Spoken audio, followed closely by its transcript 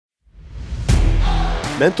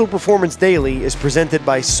Mental Performance Daily is presented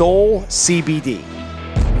by Soul CBD.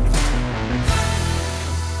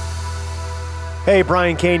 Hey,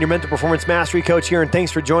 Brian Cain, your Mental Performance Mastery Coach here, and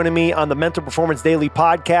thanks for joining me on the Mental Performance Daily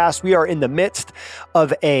podcast. We are in the midst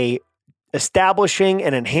of establishing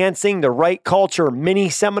and enhancing the right culture mini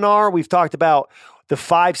seminar. We've talked about the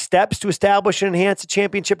 5 steps to establish and enhance a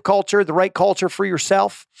championship culture, the right culture for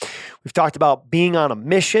yourself. We've talked about being on a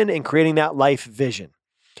mission and creating that life vision.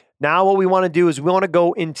 Now what we want to do is we want to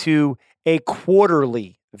go into a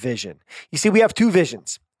quarterly vision. You see, we have 2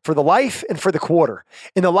 visions, for the life and for the quarter.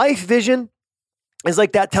 In the life vision is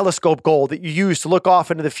like that telescope goal that you use to look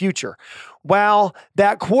off into the future. While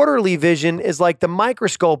that quarterly vision is like the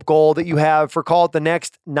microscope goal that you have for, call it, the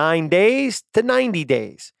next 9 days to 90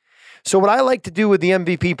 days. So what I like to do with the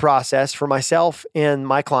MVP process for myself and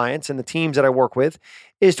my clients and the teams that I work with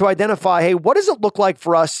is to identify, hey, what does it look like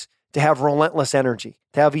for us to have relentless energy,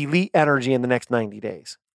 to have elite energy in the next 90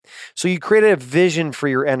 days? So you created a vision for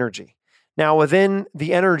your energy. Now, within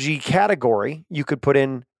the energy category, you could put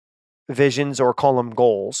in visions or call them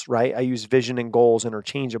goals, right? I use vision and goals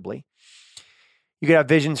interchangeably. You could have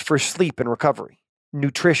visions for sleep and recovery,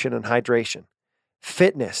 nutrition and hydration,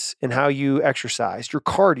 fitness and how you exercise, your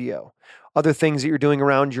cardio, other things that you're doing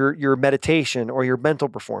around your meditation or your mental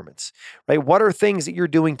performance, right? What are things that you're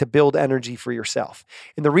doing to build energy for yourself?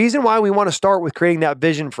 And the reason why we want to start with creating that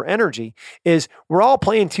vision for energy is we're all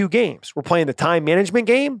playing 2 games. We're playing the time management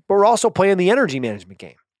game, but we're also playing the energy management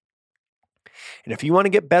game. And if you want to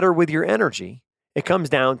get better with your energy, it comes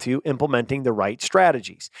down to implementing the right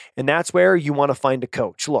strategies. And that's where you want to find a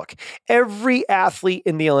coach. Look, every athlete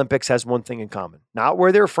in the Olympics has one thing in common, not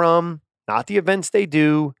where they're from, not the events they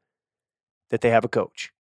do, that they have a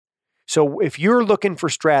coach. So if you're looking for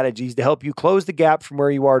strategies to help you close the gap from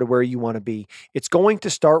where you are to where you want to be, it's going to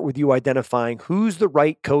start with you identifying who's the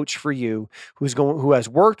right coach for you, who has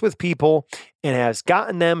worked with people and has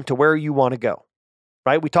gotten them to where you want to go.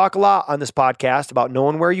 Right? We talk a lot on this podcast about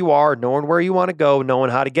knowing where you are, knowing where you want to go,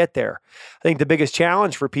 knowing how to get there. I think the biggest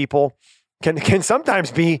challenge for people can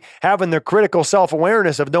sometimes be having the critical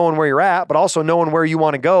self-awareness of knowing where you're at, but also knowing where you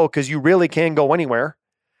want to go because you really can go anywhere.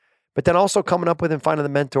 But then also coming up with and finding the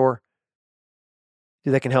mentor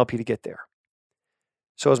that can help you to get there.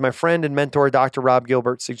 So as my friend and mentor, Dr. Rob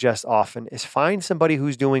Gilbert, suggests often, is find somebody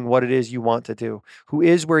who's doing what it is you want to do, who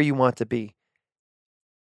is where you want to be,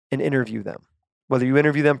 and interview them. Whether you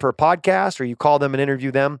interview them for a podcast or you call them and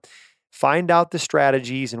interview them, find out the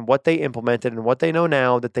strategies and what they implemented and what they know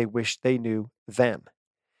now that they wish they knew then.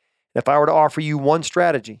 If I were to offer you one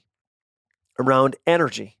strategy around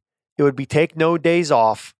energy, it would be take no days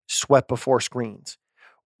off, sweat before screens.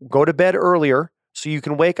 Go to bed earlier so you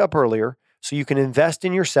can wake up earlier, so you can invest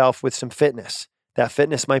in yourself with some fitness. That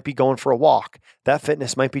fitness might be going for a walk. That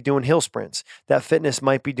fitness might be doing hill sprints. That fitness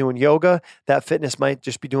might be doing yoga. That fitness might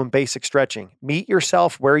just be doing basic stretching. Meet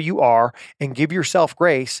yourself where you are and give yourself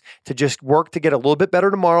grace to just work to get a little bit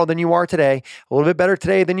better tomorrow than you are today, a little bit better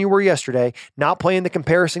today than you were yesterday, not playing the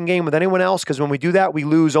comparison game with anyone else, because when we do that, we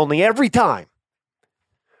lose only every time.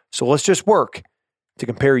 So let's just work to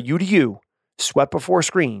compare you to you, sweat before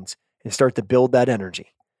screens, and start to build that energy.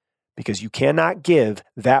 Because you cannot give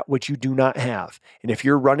that which you do not have. And if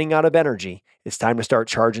you're running out of energy, it's time to start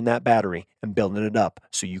charging that battery and building it up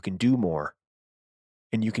so you can do more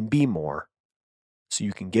and you can be more, so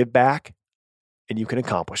you can give back and you can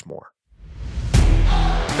accomplish more.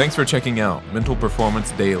 Thanks for checking out Mental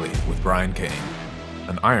Performance Daily with Brian Cain,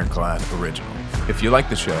 an Ironclad original. If you like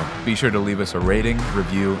the show, be sure to leave us a rating,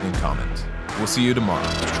 review, and comment. We'll see you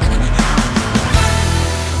tomorrow.